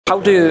how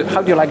do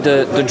you like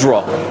the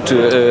draw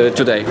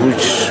today,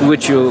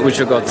 which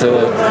you got?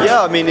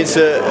 Yeah, I mean it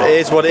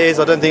is what it is.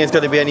 I don't think it's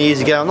going to be any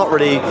easy game. I'm not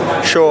really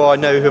sure I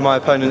know who my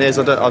opponent is.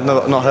 I've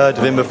not heard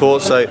of him before,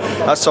 so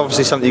that's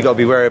obviously something you've got to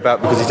be wary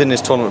about because he's in this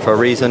tournament for a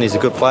reason. He's a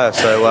good player,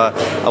 so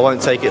I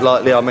won't take it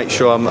lightly. I'll make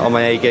sure I'm on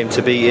my A game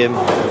to beat him.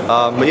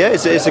 But yeah,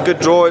 it's a good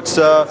draw. It's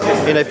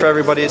for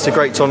everybody, it's a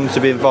great tournament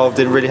to be involved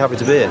in. Really happy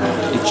to be here.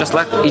 It's just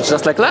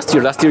like last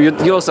year. Last year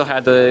you also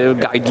had a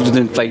guy who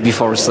didn't play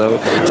before, so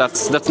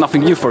that's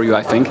nothing new for you,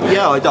 I think.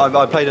 Yeah,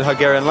 I played in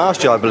Hungarian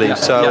last year, I believe. Yeah,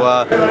 so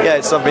yeah,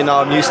 it's something that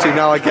I'm used to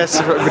now, I guess,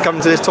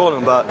 coming to this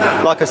tournament. But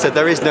like I said,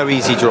 there is no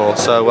easy draw.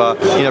 So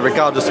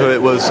regardless of who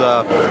it was,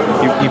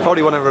 you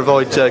probably want to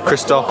avoid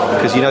Christoph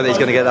because you know that he's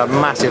going to get that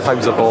massive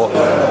home support.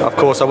 Of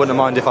course, I wouldn't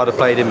mind if I'd have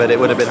played him, but it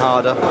would have been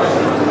harder.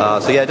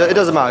 So yeah, it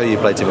doesn't matter who you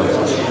play, to be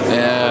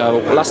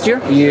honest. Last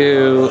year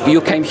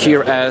you came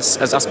here as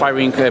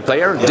aspiring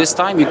player. This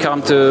time you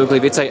come to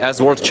Gliwice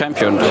as world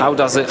champion. How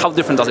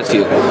different does it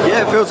feel?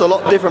 Yeah, it feels a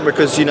lot different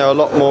because a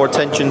lot more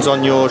attention's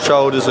on your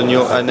shoulders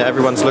and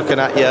everyone's looking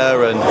at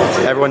you and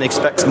everyone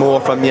expects more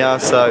from you.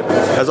 So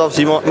there's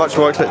obviously much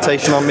more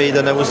expectation on me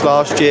than there was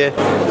last year.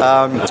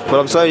 But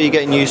I'm slowly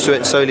getting used to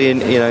it, slowly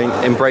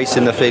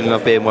embracing the feeling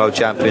of being world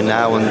champion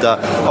now. And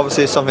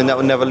obviously it's something that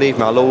will never leave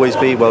me. I'll always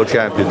be world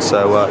champion.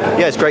 So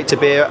yeah, it's great to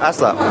be here as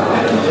that.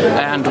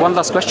 And one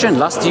last question.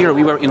 Last year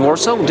we were in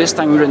Warsaw. This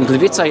time we were in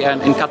Gliwice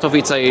and in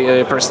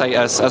Katowice per se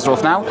as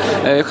of now.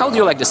 How do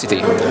you like the city?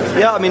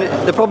 Yeah, I mean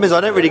the problem is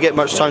I don't really get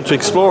much time to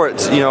explore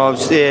it. I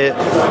was here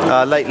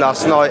late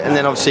last night and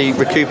then obviously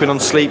recouping on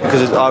sleep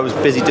because I was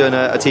busy doing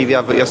a TV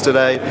advert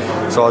yesterday.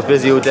 So I was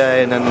busy all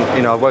day and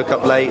then I woke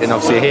up late and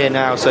obviously here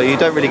now. So you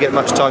don't really get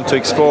much time to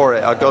explore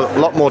it. I got a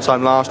lot more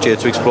time last year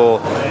to explore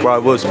where I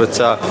was, but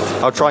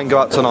I'll try and go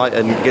out tonight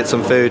and get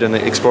some food and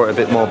explore it a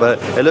bit more. But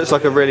it looks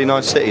like a really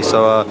nice city,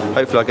 so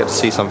hopefully I get to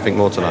see something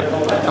more tonight.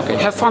 Okay,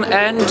 have fun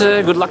and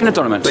good luck in the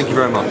tournament. Thank you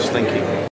very much. Thank you.